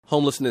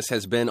Homelessness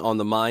has been on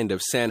the mind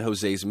of San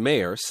Jose's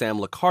mayor, Sam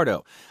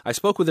Liccardo. I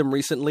spoke with him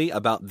recently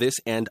about this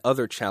and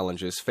other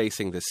challenges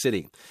facing the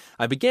city.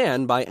 I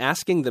began by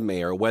asking the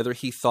mayor whether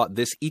he thought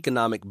this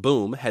economic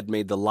boom had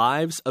made the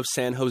lives of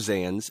San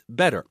Joseans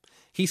better.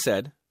 He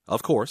said,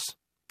 of course,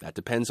 that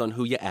depends on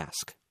who you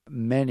ask.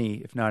 Many,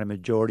 if not a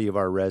majority of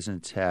our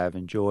residents have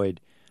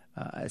enjoyed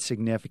a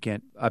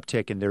significant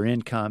uptick in their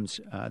incomes,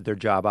 their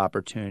job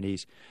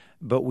opportunities.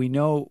 But we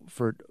know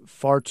for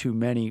far too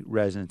many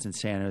residents in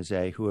San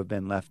Jose who have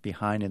been left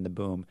behind in the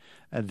boom,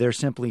 they're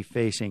simply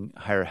facing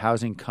higher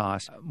housing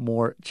costs,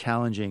 more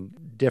challenging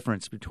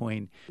difference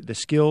between the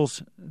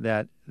skills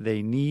that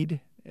they need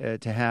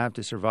to have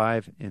to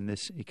survive in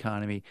this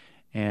economy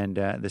and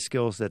the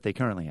skills that they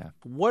currently have.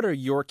 What are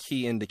your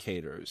key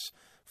indicators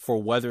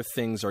for whether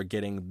things are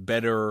getting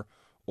better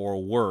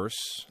or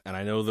worse? And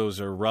I know those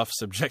are rough,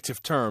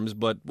 subjective terms,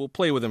 but we'll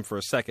play with them for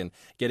a second.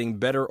 Getting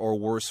better or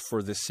worse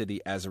for the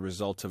city as a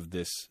result of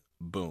this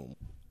boom?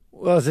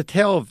 Well, as a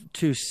tale of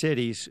two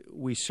cities,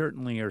 we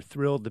certainly are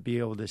thrilled to be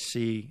able to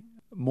see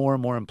more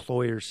and more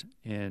employers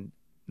in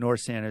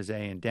North San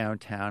Jose and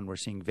downtown. We're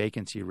seeing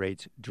vacancy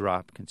rates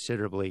drop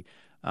considerably.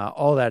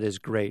 All that is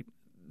great.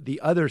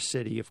 The other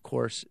city, of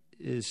course,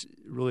 is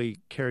really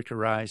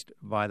characterized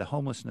by the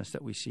homelessness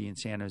that we see in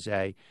San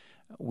Jose.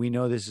 We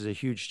know this is a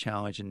huge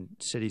challenge in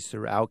cities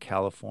throughout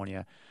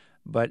California,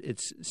 but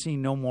it's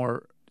seen no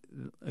more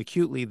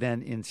acutely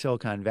than in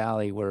Silicon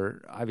Valley,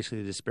 where obviously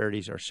the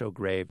disparities are so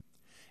grave.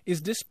 Is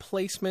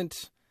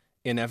displacement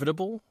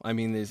inevitable? I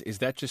mean, is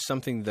that just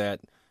something that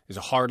is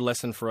a hard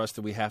lesson for us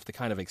that we have to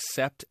kind of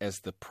accept as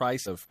the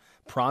price of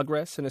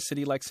progress in a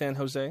city like San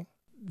Jose?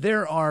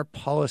 There are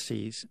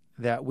policies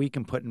that we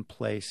can put in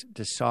place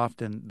to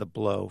soften the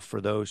blow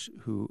for those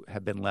who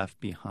have been left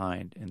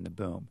behind in the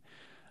boom.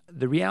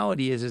 The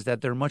reality is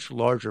that there are much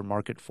larger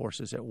market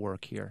forces at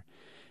work here.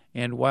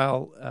 And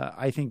while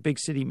I think big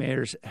city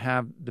mayors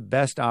have the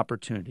best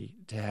opportunity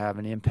to have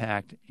an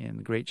impact in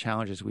the great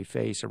challenges we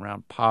face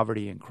around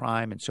poverty and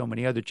crime and so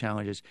many other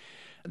challenges,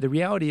 the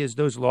reality is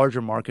those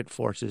larger market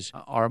forces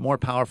are more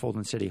powerful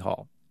than City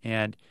Hall.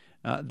 And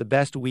the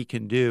best we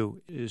can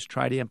do is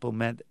try to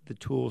implement the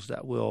tools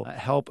that will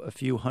help a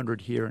few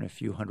hundred here and a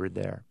few hundred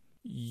there.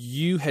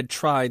 You had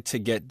tried to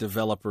get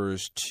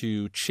developers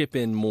to chip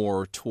in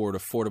more toward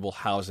affordable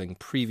housing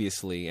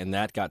previously, and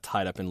that got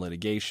tied up in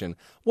litigation.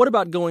 What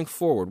about going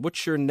forward?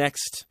 What's your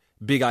next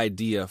big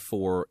idea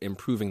for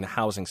improving the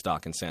housing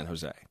stock in San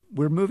Jose?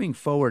 We're moving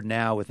forward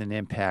now with an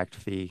impact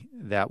fee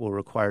that will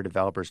require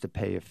developers to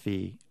pay a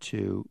fee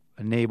to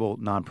enable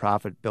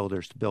nonprofit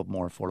builders to build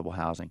more affordable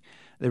housing.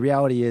 The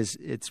reality is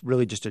it's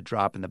really just a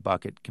drop in the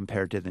bucket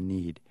compared to the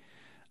need.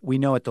 We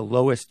know at the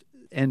lowest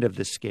end of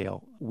the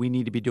scale, we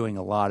need to be doing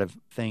a lot of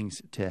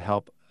things to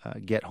help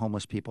get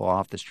homeless people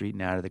off the street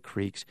and out of the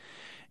creeks.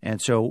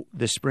 And so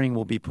this spring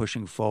we'll be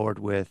pushing forward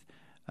with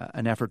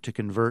an effort to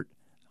convert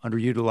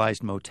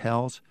underutilized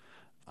motels.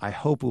 I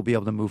hope we'll be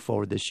able to move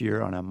forward this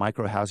year on a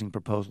micro-housing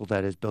proposal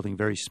that is building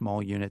very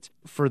small units.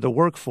 For the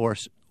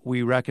workforce,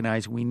 we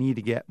recognize we need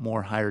to get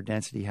more higher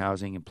density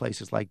housing in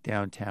places like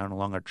downtown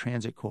along our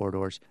transit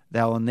corridors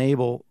that will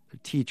enable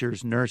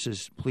teachers,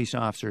 nurses, police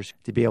officers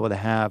to be able to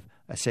have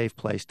a safe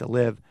place to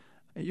live.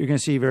 You're going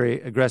to see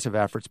very aggressive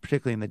efforts,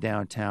 particularly in the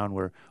downtown,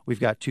 where we've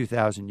got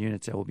 2,000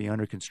 units that will be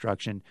under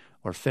construction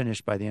or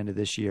finished by the end of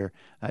this year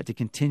to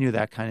continue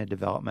that kind of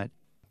development.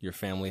 Your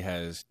family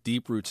has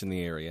deep roots in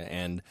the area,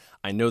 and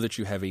I know that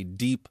you have a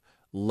deep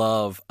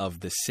love of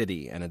the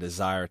city and a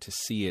desire to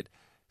see it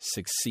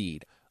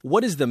succeed.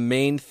 What is the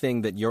main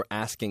thing that you're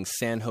asking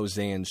San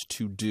Joseans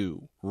to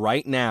do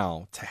right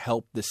now to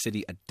help the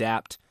city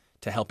adapt,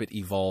 to help it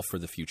evolve for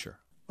the future?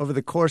 Over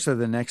the course of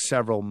the next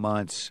several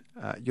months,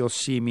 you'll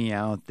see me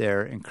out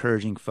there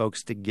encouraging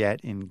folks to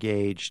get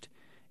engaged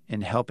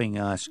in helping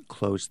us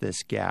close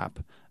this gap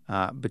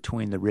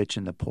between the rich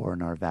and the poor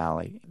in our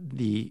valley.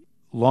 The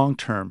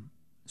long-term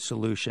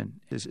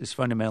solution is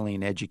fundamentally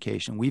in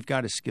education. We've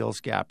got a skills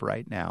gap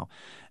right now,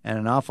 and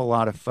an awful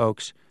lot of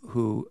folks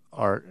who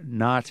are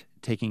not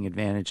taking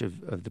advantage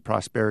of the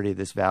prosperity of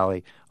this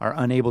valley are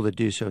unable to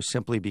do so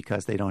simply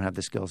because they don't have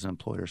the skills that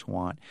employers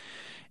want.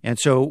 And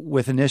so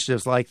with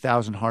initiatives like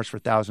 1,000 Hearts for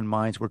 1,000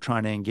 Minds, we're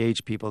trying to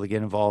engage people to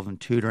get involved in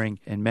tutoring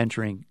and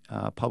mentoring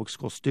public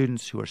school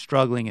students who are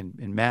struggling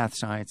in math,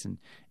 science,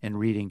 and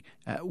reading.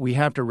 We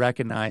have to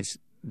recognize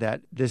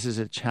that this is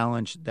a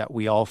challenge that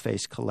we all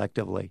face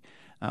collectively.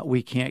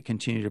 We can't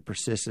continue to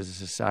persist as a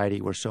society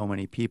where so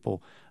many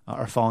people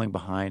are falling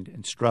behind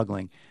and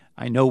struggling.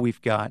 I know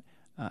we've got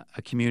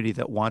a community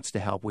that wants to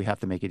help. We have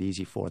to make it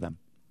easy for them.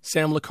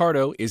 Sam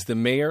Liccardo is the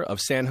mayor of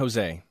San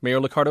Jose. Mayor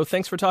Liccardo,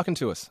 thanks for talking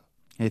to us.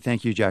 Hey,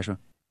 thank you, Joshua.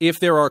 If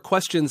there are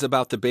questions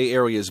about the Bay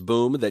Area's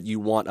boom that you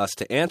want us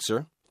to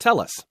answer, tell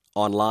us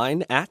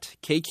online at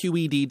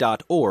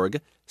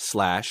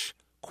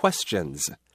kqed.org/questions.